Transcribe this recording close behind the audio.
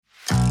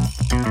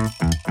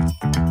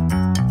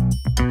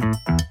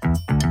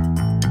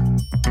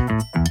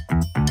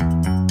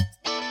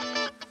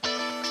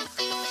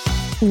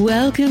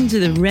Welcome to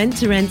the Rent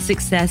to Rent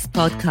Success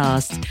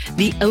podcast,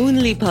 the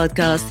only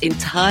podcast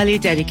entirely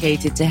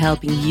dedicated to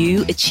helping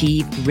you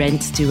achieve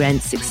rent to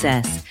rent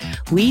success.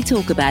 We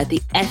talk about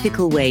the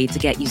ethical way to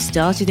get you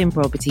started in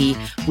property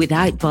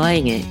without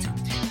buying it.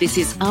 This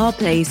is our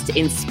place to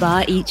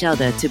inspire each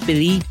other to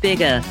believe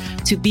bigger,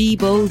 to be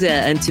bolder,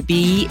 and to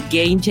be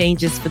game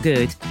changers for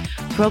good.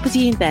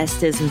 Property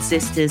investors and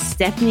sisters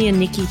Stephanie and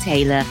Nikki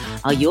Taylor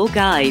are your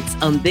guides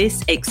on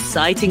this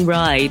exciting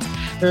ride.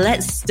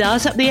 Let's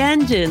start up the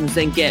engines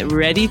and get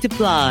ready to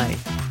fly.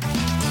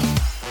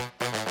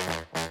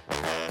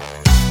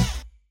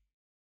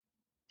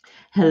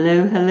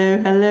 Hello, hello,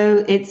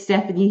 hello. It's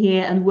Stephanie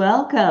here and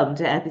welcome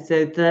to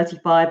episode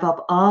 35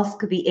 of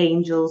Ask the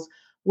Angels,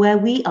 where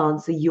we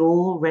answer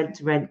your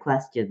rent-to-rent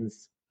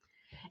questions.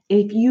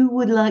 If you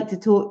would like to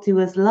talk to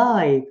us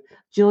live,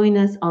 join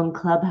us on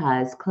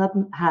Clubhouse.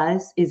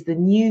 Clubhouse is the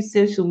new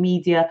social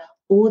media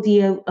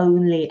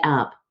audio-only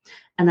app.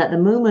 And at the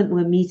moment,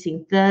 we're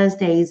meeting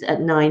Thursdays at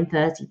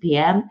 9:30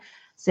 p.m.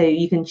 So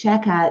you can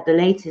check out the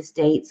latest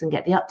dates and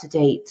get the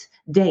up-to-date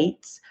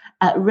dates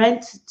at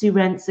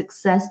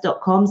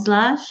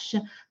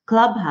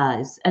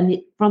renttoRentSuccess.com/clubhouse. And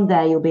from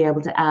there, you'll be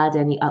able to add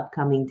any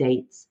upcoming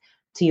dates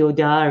to your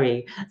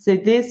diary. So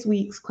this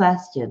week's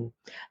question.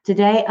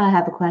 Today, I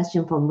have a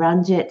question from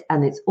Ranjit,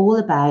 and it's all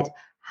about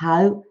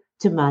how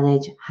to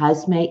manage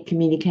housemate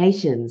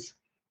communications.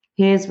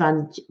 Here's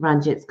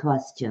Ranjit's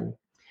question.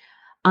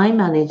 I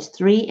manage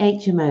 3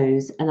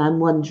 HMOs and I'm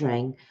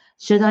wondering,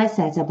 should I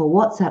set up a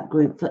WhatsApp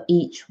group for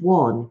each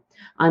one?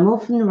 I'm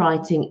often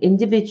writing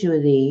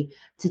individually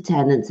to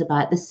tenants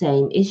about the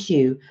same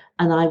issue,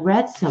 and I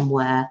read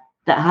somewhere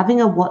that having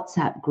a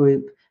WhatsApp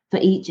group for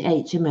each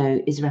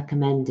HMO is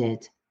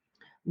recommended.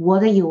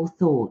 What are your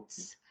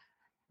thoughts?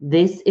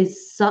 This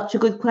is such a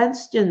good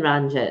question,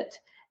 Ranjit.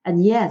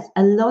 And yes,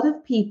 a lot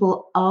of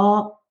people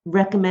are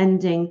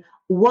recommending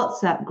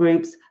WhatsApp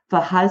groups for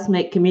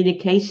housemate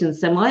communication.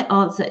 So my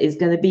answer is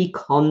going to be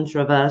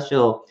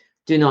controversial.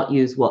 Do not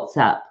use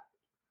WhatsApp.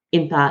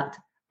 In fact,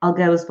 I'll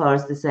go as far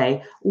as to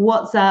say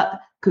WhatsApp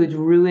could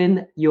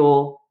ruin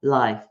your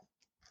life.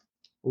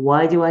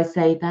 Why do I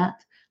say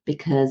that?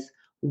 Because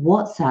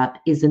WhatsApp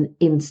is an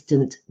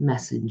instant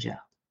messenger.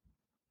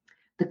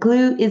 The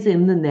clue is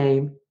in the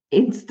name,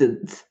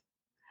 instant,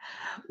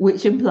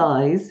 which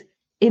implies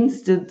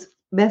instant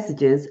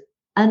messages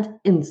and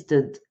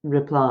instant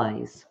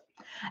replies.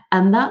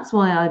 And that's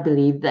why I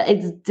believe that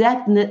it's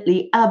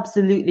definitely,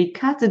 absolutely,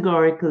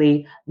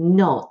 categorically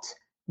not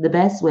the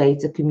best way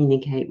to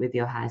communicate with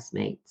your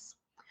housemates.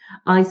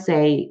 I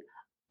say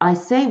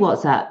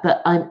WhatsApp,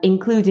 but I'm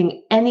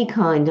including any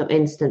kind of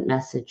instant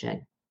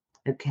messaging.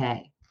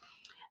 Okay.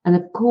 And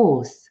of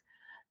course,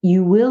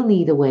 you will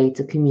need a way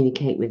to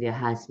communicate with your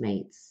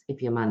housemates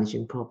if you're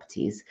managing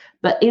properties,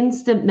 but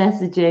instant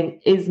messaging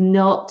is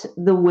not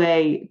the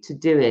way to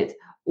do it.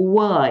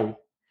 Why?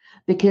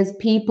 Because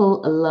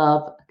people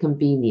love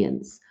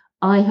convenience.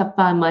 I have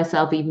found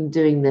myself even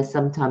doing this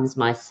sometimes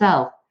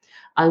myself.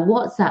 I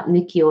WhatsApp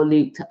Nikki or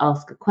Luke to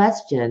ask a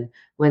question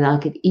when I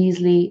could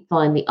easily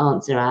find the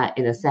answer out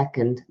in a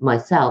second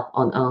myself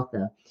on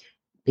Arthur,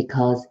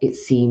 because it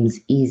seems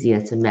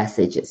easier to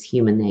message. It's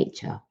human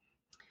nature.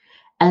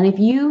 And if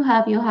you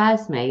have your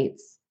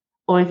housemates,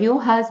 or if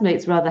your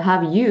housemates rather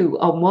have you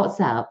on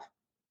WhatsApp,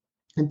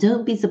 and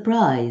don't be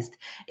surprised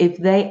if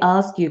they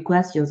ask you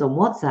questions on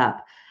WhatsApp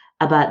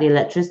about the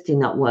electricity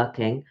not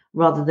working,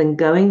 rather than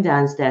going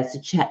downstairs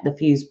to check the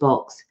fuse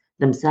box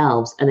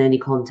themselves and only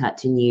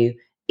contacting you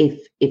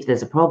if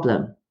there's a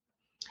problem.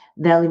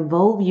 They'll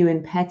involve you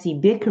in petty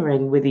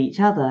bickering with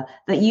each other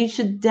that you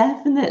should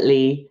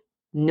definitely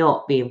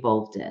not be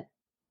involved in.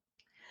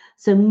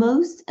 So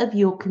most of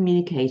your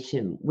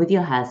communication with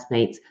your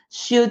housemates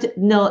should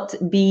not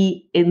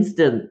be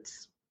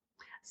instant.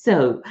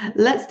 So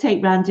let's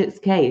take Ranjit's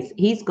case.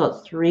 He's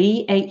got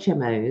 3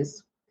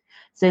 HMOs.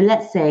 So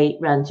let's say,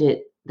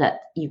 Ranjit,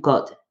 that you've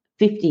got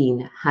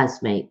 15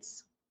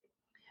 housemates.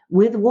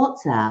 With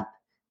WhatsApp,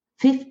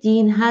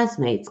 15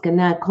 housemates can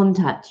now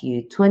contact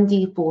you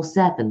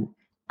 24/7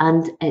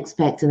 and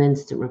expect an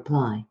instant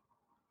reply.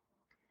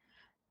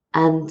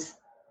 And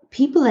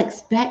people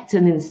expect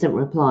an instant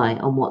reply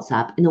on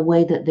WhatsApp in a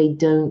way that they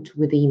don't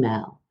with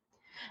email.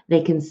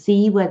 They can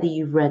see whether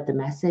you've read the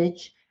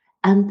message,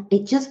 and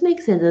it just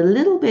makes it a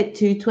little bit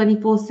too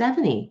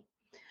 24/7-y.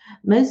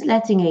 Most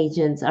letting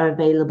agents are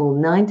available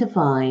 9 to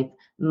 5,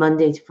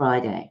 Monday to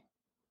Friday.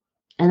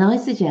 And I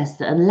suggest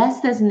that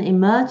unless there's an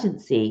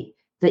emergency,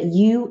 that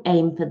you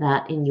aim for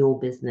that in your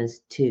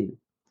business too.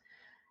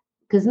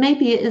 Because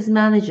maybe it is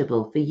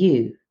manageable for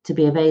you to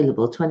be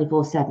available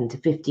 24/7 to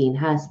 15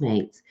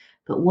 housemates.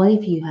 But what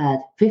if you had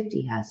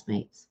 50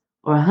 housemates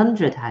or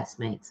 100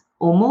 housemates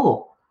or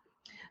more?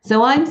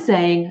 So I'm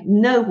saying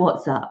no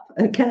WhatsApp,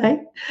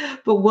 okay?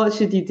 But what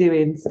should you do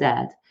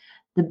instead?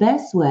 The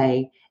best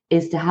way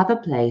is to have a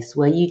place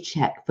where you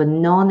check for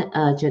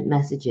non-urgent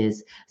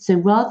messages. So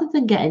rather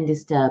than getting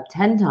disturbed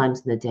 10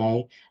 times in a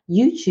day,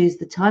 you choose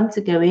the time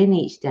to go in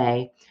each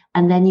day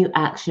and then you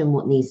action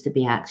what needs to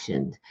be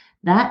actioned.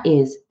 That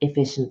is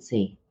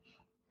efficiency.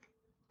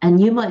 And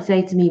you might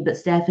say to me, but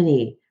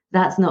Stephanie,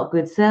 that's not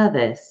good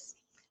service.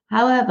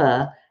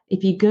 However,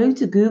 if you go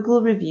to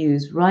Google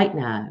reviews right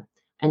now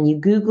and you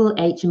Google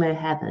HMO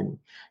Heaven,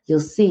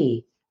 you'll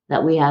see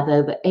that we have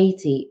over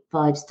 80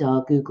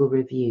 five-star Google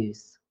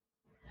reviews.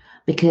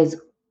 Because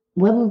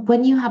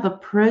when you have a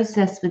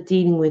process for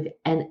dealing with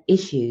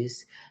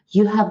issues,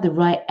 you have the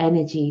right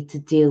energy to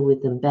deal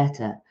with them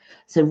better.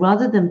 So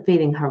rather than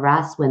feeling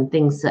harassed when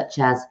things such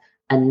as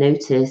a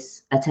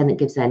tenant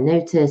gives their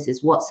notice,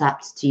 is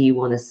WhatsApped to you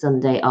on a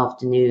Sunday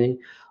afternoon,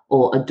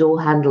 or a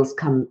door handle's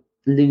come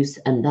loose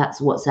and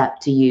that's WhatsApp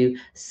to you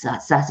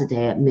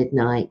Saturday at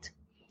midnight,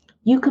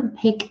 you can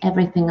pick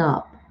everything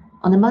up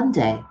on a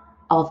Monday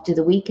after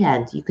the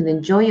weekend. You can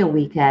enjoy your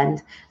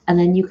weekend and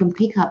then you can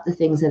pick up the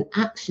things and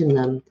action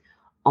them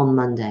on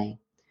Monday.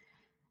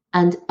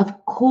 And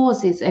of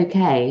course, it's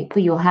okay for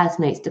your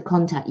housemates to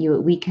contact you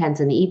at weekends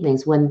and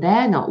evenings when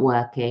they're not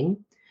working.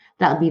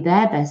 That'll be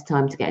their best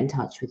time to get in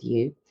touch with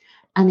you.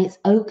 And it's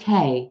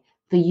okay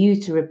for you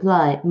to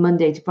reply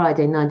Monday to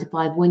Friday, 9 to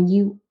 5 when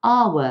you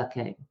are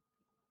working.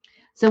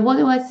 So what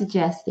do I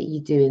suggest that you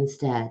do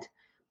instead?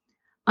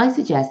 I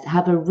suggest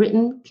have a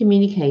written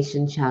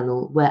communication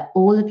channel where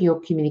all of your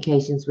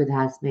communications with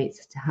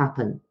housemates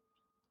happen.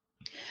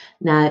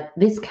 Now,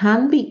 this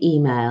can be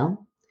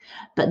email,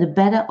 but the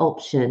better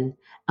option,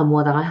 and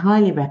what I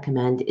highly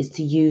recommend, is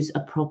to use a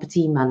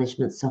property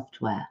management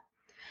software.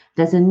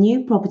 There's a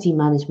new property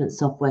management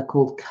software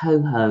called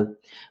Coho,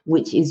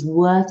 which is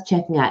worth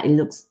checking out. It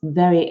looks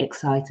very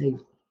exciting.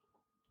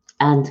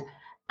 And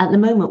at the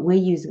moment, we're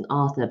using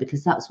Arthur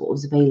because that's what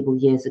was available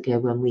years ago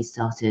when we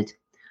started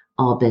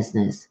our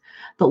business.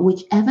 But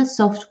whichever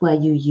software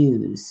you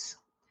use,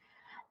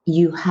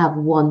 you have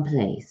one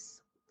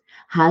place.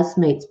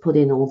 Housemates put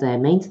in all their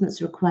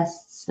maintenance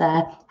requests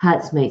there.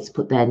 Housemates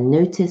put their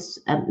notice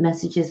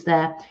messages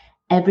there.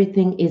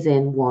 Everything is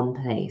in one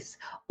place.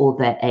 All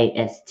their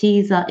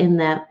ASTs are in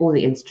there. All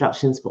the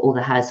instructions for all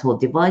the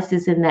household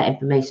devices in there.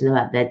 Information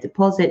about their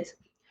deposits.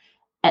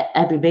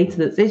 Every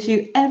maintenance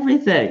issue.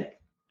 Everything.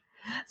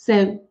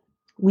 So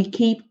we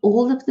keep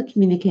all of the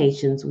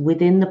communications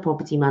within the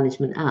property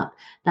management app.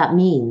 That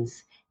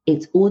means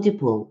it's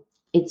audible,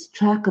 it's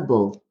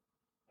trackable,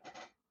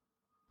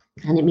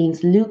 and it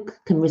means Luke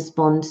can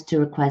respond to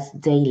requests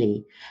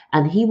daily,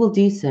 and he will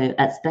do so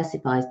at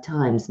specified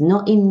times,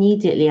 not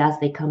immediately as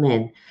they come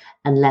in,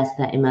 unless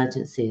they're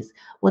emergencies.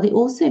 What it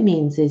also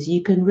means is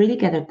you can really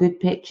get a good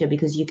picture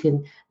because you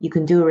can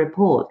do a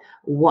report.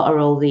 What are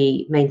all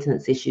the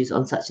maintenance issues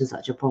on such and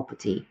such a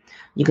property?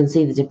 You can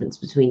see the difference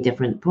between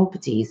different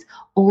properties,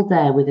 all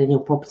there within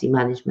your property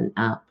management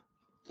app.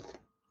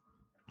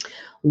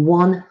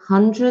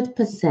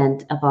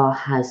 100% of our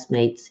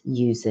housemates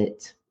use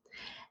it.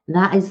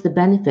 That is the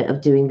benefit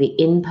of doing the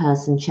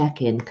in-person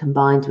check-in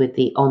combined with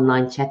the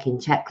online check-in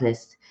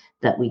checklist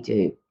that we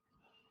do.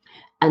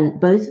 And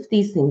both of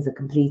these things are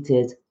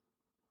completed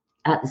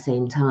at the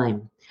same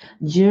time.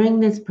 During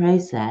this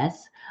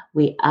process,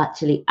 we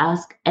actually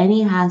ask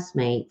any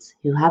housemates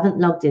who haven't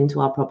logged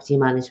into our property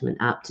management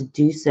app to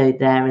do so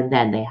there and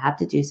then. They have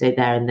to do so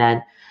there and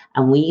then.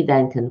 And we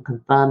then can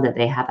confirm that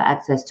they have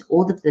access to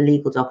all of the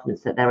legal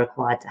documents that they're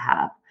required to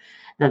have,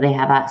 that they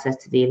have access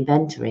to the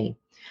inventory,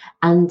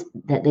 and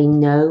that they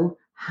know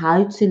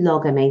how to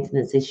log a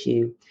maintenance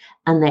issue,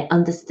 and they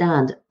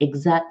understand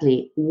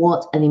exactly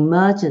what an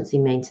emergency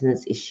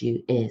maintenance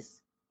issue is.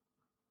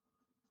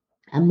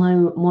 And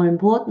more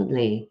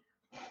importantly,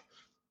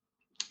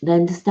 they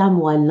understand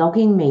why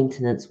logging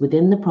maintenance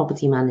within the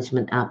property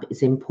management app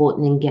is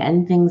important in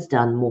getting things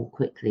done more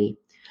quickly.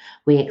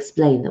 We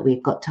explain that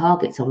we've got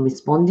targets on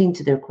responding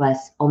to the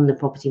requests on the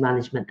property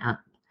management app.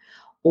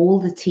 All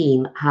the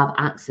team have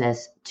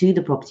access to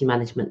the property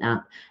management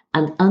app.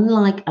 And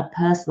unlike a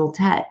personal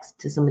text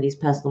to somebody's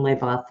personal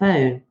mobile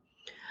phone,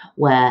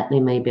 where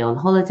they may be on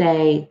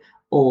holiday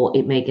or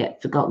it may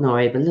get forgotten or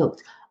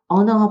overlooked,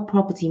 on our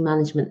property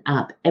management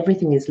app,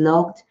 everything is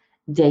logged,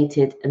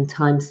 dated, and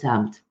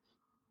time-stamped.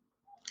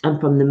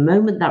 And from the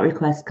moment that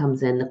request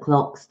comes in, the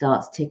clock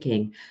starts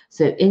ticking.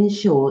 So in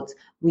short,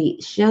 we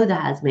show the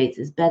housemates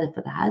it's better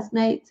for the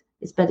housemate,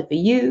 it's better for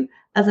you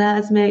as a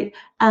housemate,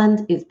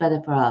 and it's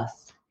better for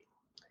us.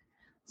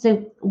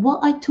 So what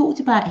I talked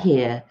about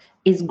here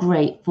is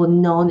great for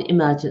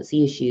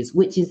non-emergency issues,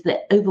 which is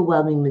the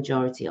overwhelming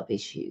majority of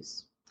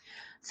issues.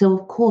 So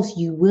of course,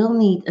 you will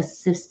need a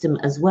system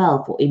as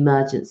well for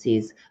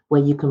emergencies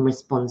where you can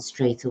respond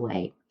straight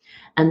away.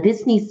 And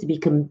this needs to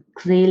be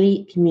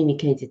clearly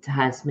communicated to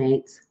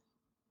housemates.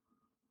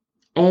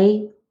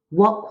 A,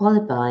 what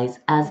qualifies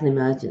as an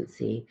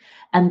emergency,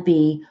 and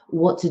B,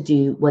 what to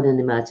do when an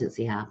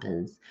emergency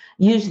happens.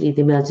 Usually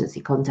the emergency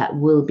contact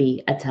will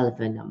be a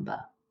telephone number.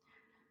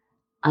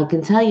 I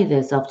can tell you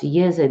this, after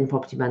years in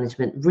property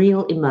management,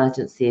 real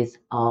emergencies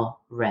are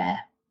rare.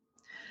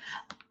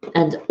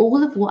 And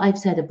all of what I've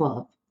said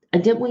above, I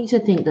don't want you to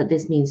think that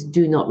this means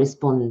do not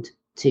respond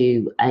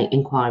to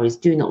inquiries,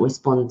 do not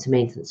respond to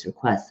maintenance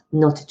requests.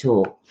 Not at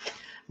all.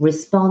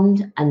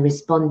 Respond, and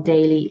respond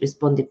daily,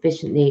 respond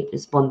efficiently,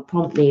 respond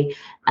promptly,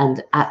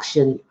 and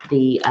action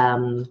the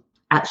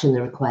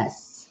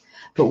requests.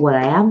 But what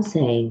I am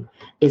saying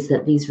is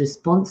that these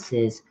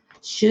responses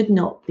should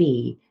not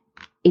be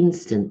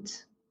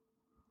instant.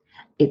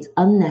 It's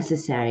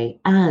unnecessary,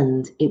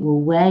 and it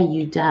will wear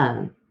you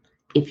down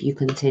if you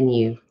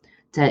continue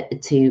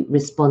to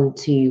respond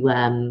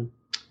to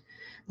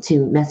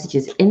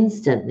messages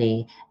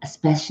instantly,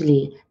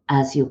 especially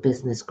as your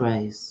business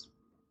grows.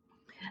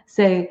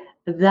 So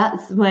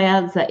that's my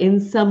answer. In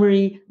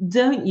summary,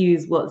 don't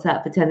use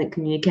WhatsApp for tenant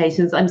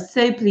communications. I'm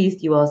so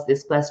pleased you asked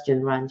this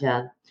question,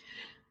 Ranjit.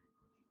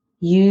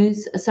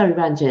 Use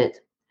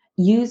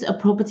a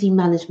property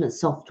management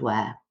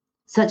software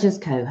such as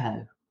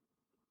Coho.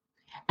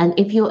 And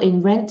if you're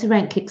in Rent to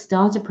Rent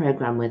Kickstarter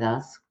program with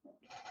us,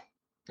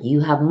 you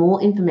have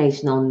more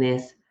information on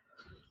this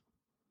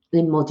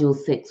in module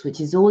 6, which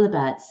is all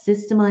about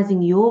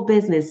systemizing your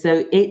business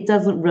so it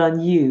doesn't run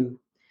you.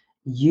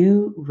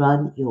 You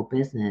run your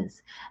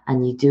business,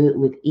 and you do it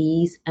with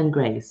ease and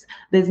grace.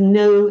 There's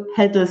no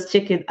headless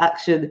chicken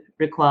action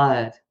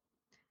required.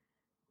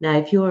 Now,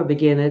 if you're a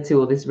beginner to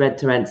all this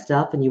rent-to-rent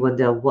stuff and you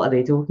wonder, what are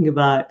they talking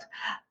about?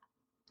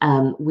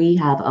 We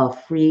have our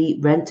free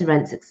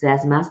Rent-to-Rent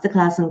Success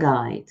Masterclass and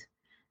Guide,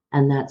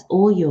 and that's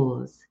all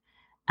yours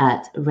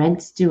at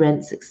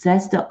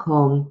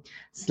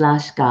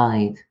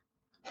rent2rentsuccess.com/guide.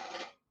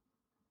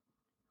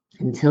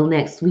 Until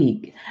next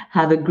week,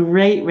 have a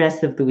great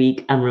rest of the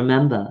week, and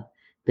remember,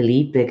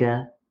 believe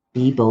bigger,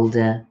 be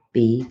bolder,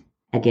 be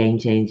a game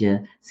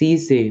changer. See you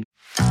soon.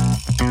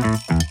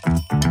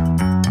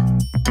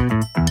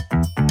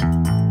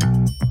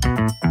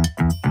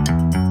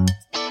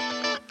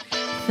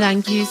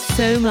 Thank you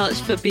so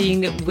much for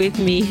being with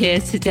me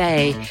here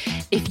today.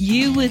 If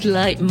you would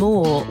like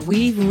more,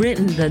 we've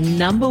written the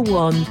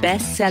 #1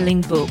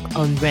 best-selling book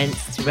on rent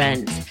to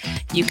rent.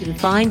 You can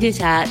find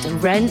it at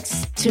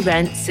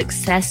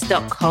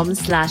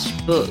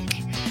rent2rentsuccess.com/book.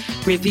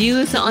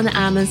 Reviewers on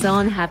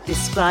Amazon have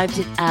described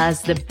it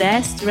as the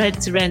best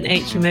rent-to-rent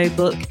HMO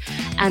book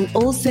and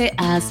also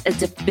as a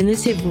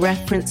definitive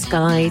reference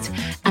guide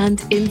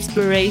and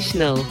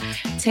inspirational.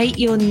 Take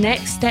your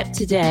next step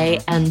today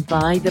and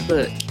buy the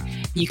book.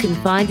 You can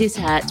find it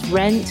at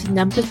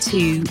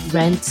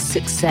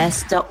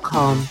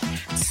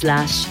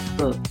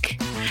rent2rentsuccess.com/book.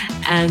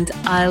 And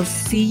I'll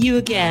see you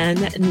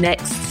again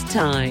next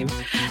time.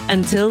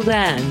 Until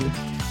then,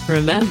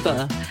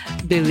 remember,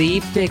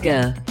 believe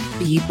bigger,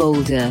 be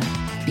bolder,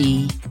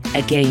 be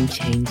a game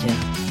changer.